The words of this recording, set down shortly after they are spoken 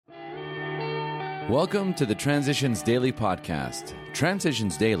Welcome to the Transitions Daily podcast.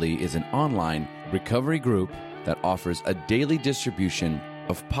 Transitions Daily is an online recovery group that offers a daily distribution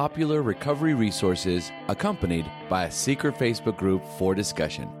of popular recovery resources accompanied by a secret Facebook group for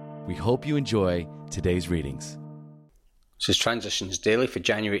discussion. We hope you enjoy today's readings. This is Transitions Daily for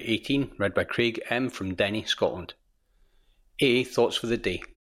January 18, read by Craig M. from Denny, Scotland. A. Thoughts for the day.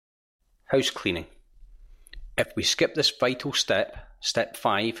 House cleaning. If we skip this vital step, step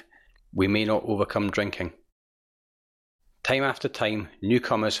 5, we may not overcome drinking. Time after time,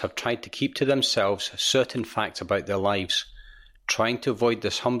 newcomers have tried to keep to themselves certain facts about their lives. Trying to avoid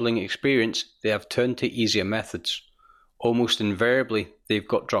this humbling experience, they have turned to easier methods. Almost invariably, they've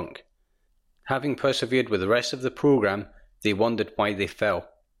got drunk. Having persevered with the rest of the program, they wondered why they fell.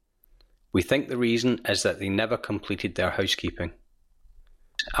 We think the reason is that they never completed their housekeeping.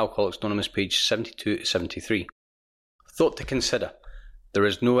 Alcoholics Anonymous, page 72-73. Thought to consider. There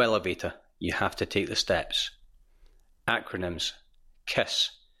is no elevator, you have to take the steps. Acronyms.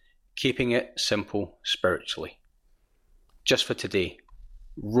 KISS. Keeping it simple spiritually. Just for today.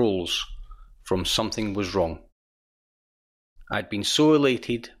 Rules. From Something Was Wrong. I'd been so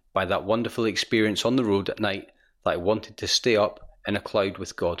elated by that wonderful experience on the road at night that I wanted to stay up in a cloud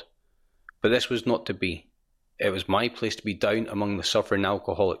with God. But this was not to be. It was my place to be down among the suffering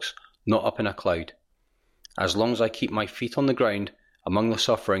alcoholics, not up in a cloud. As long as I keep my feet on the ground, among the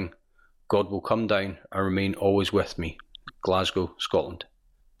suffering, God will come down and remain always with me. Glasgow, Scotland.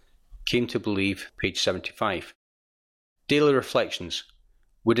 Came to believe, page 75. Daily reflections.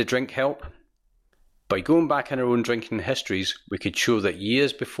 Would a drink help? By going back in our own drinking histories, we could show that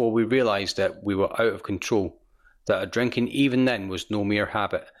years before we realised that we were out of control, that our drinking even then was no mere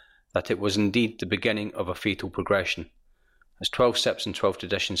habit, that it was indeed the beginning of a fatal progression. As 12 Steps and 12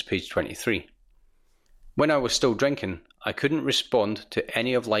 Traditions, page 23. When I was still drinking, I couldn't respond to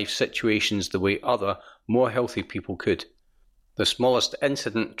any of life's situations the way other, more healthy people could. The smallest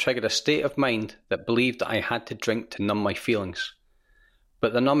incident triggered a state of mind that believed that I had to drink to numb my feelings.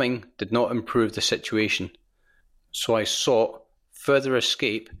 But the numbing did not improve the situation, so I sought further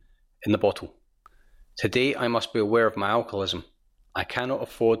escape in the bottle. Today I must be aware of my alcoholism. I cannot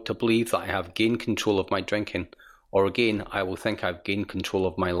afford to believe that I have gained control of my drinking, or again I will think I have gained control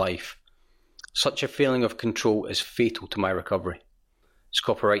of my life. Such a feeling of control is fatal to my recovery. It's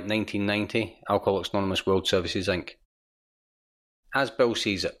copyright 1990, Alcoholics Anonymous World Services Inc. As Bill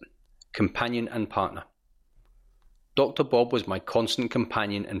sees it, companion and partner. Dr. Bob was my constant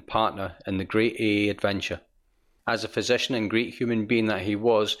companion and partner in the great AA adventure. As a physician and great human being that he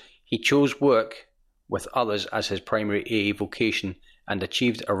was, he chose work with others as his primary AA vocation and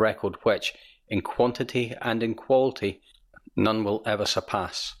achieved a record which, in quantity and in quality, none will ever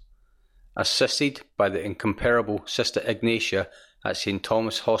surpass. Assisted by the incomparable Sister Ignatia at St.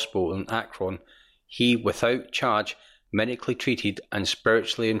 Thomas Hospital in Akron, he, without charge, medically treated and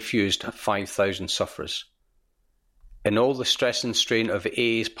spiritually infused 5,000 sufferers. In all the stress and strain of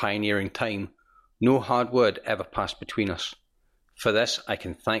AA's pioneering time, no hard word ever passed between us. For this, I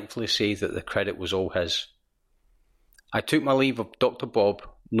can thankfully say that the credit was all his. I took my leave of Dr. Bob,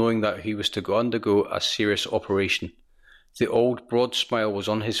 knowing that he was to undergo a serious operation. The old broad smile was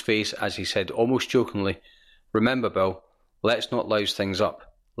on his face as he said almost jokingly, "Remember, Bill, let's not louse things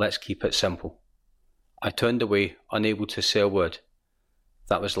up. Let's keep it simple." I turned away, unable to say a word.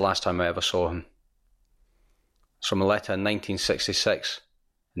 That was the last time I ever saw him. It's from a letter in 1966,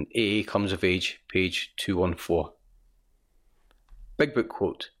 and AA Comes of Age, page 214. Big Book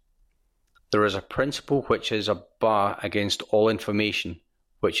quote. There is a principle which is a bar against all information,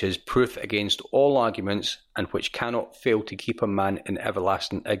 which is proof against all arguments, and which cannot fail to keep a man in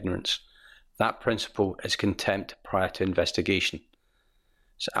everlasting ignorance. That principle is contempt prior to investigation.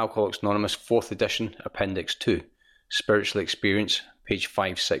 It's Alcoholics Anonymous 4th edition, Appendix 2, Spiritual Experience, page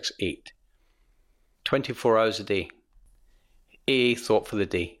 568. 24 hours a day. AA thought for the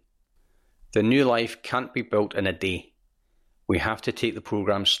day. The new life can't be built in a day. We have to take the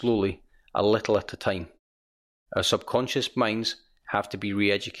program slowly, a little at a time. Our subconscious minds have to be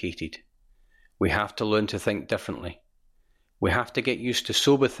re-educated. We have to learn to think differently. We have to get used to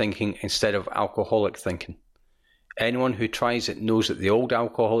sober thinking instead of alcoholic thinking. Anyone who tries it knows that the old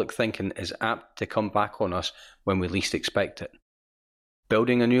alcoholic thinking is apt to come back on us when we least expect it.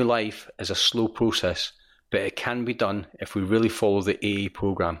 Building a new life is a slow process, but it can be done if we really follow the AA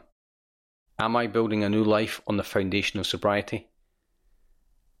program. Am I building a new life on the foundation of sobriety?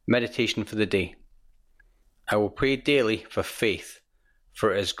 Meditation for the day. I will pray daily for faith,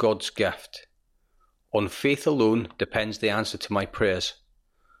 for it is God's gift. On faith alone depends the answer to my prayers.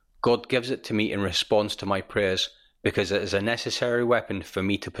 God gives it to me in response to my prayers, because it is a necessary weapon for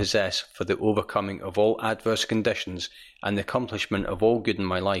me to possess for the overcoming of all adverse conditions and the accomplishment of all good in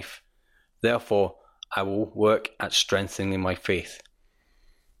my life. Therefore, I will work at strengthening my faith.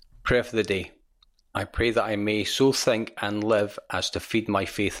 Prayer for the day. I pray that I may so think and live as to feed my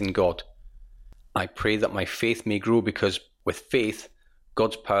faith in God. I pray that my faith may grow because with faith,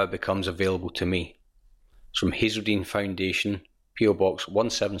 God's power becomes available to me. It's from Hazeldean Foundation, P.O. Box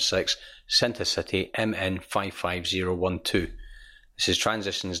 176, Centre City, MN 55012. This is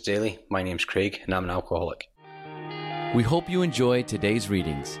Transitions Daily. My name's Craig and I'm an alcoholic. We hope you enjoyed today's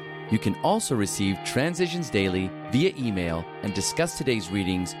readings. You can also receive Transitions Daily via email and discuss today's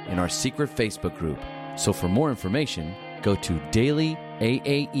readings in our secret Facebook group. So for more information, go to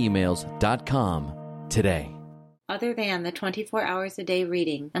dailyaaemails.com today. Other than the 24 hours a day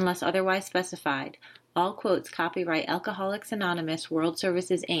reading, unless otherwise specified, all quotes copyright Alcoholics Anonymous World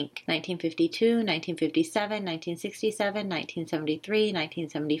Services, Inc., 1952, 1957, 1967, 1973,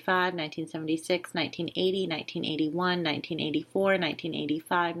 1975, 1976, 1980, 1981, 1984,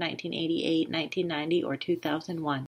 1985, 1988, 1990, or 2001.